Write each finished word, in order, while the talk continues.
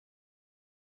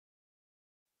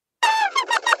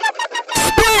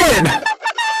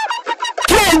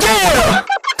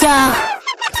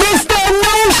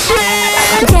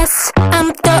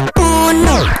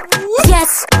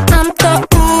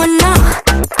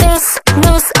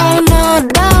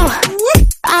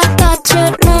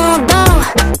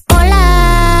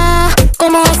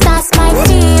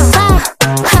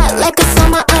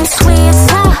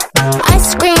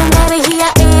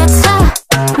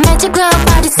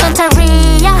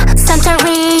Santeria,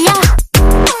 Santeria.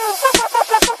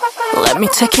 Let me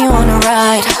take you on a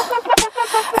ride.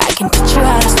 I can teach you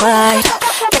how to slide.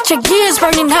 Get your gears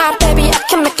burning hot, baby. I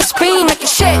can make it scream, make it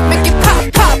shake, make it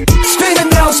pop, pop.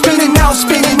 Spinning out, spinning out,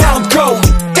 spinning out, go.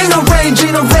 In a range,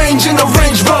 in a range, in a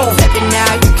range road. Baby,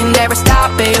 now you can never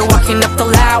stop it. Walking up the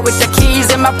loud with the keys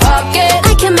in my pocket.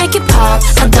 I can make it pop,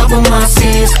 I double my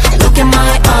C's. Look at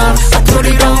my arm, I put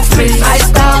it on freeze. I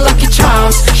style lucky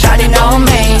charms, shining on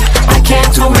me. I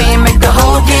can't do me, make the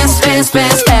whole game spin,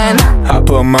 spin, spin. I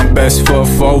put my best foot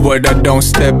forward, I don't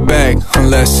step back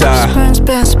unless I spin,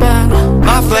 spin, spin.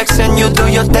 My flex and you do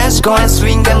your dance, go and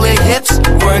swing them little hips.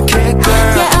 Work it,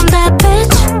 girl. Yeah, I'm that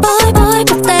bitch, boy,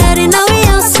 put that in on the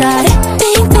outside.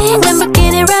 Bing, bing,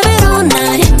 Lamborghini, ride it all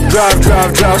night. drive,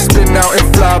 drive, drive, spin out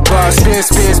and fly by. Spin,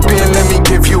 spin, spin, let me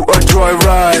give you a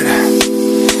joyride.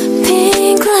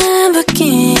 Pink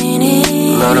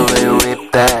Lamborghini. Load away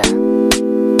with that.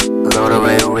 Load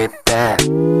away with that.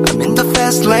 I'm in the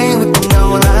fast lane with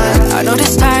no line. I know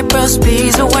this type of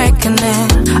speed's awakening.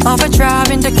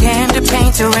 Overdriving the candy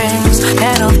paint to rings.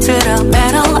 Pedal to the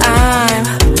metal, I'm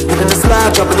In the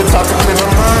slide, drop at the top to clear my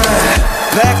mind.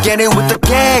 Back at it with the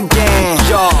gang, gang.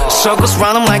 Circles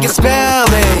round them like it's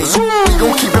ballet. We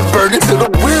gon' keep it burning till the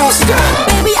wheels stop.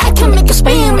 baby, I can make it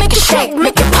spin, make it shake,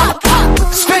 make it pop,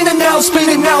 pop. Spinning out,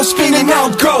 spinning out, spinning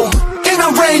out, go. In a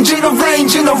range, in a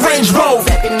range, in a range road.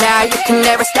 Baby, now you can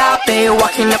never stop it.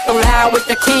 Walking up the loud with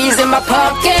the keys in my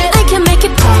pocket. I can make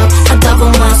it pop, I double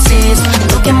my C's.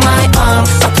 Look at my arm,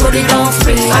 I put it on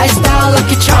freeze. I style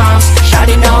lucky charms,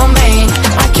 shining on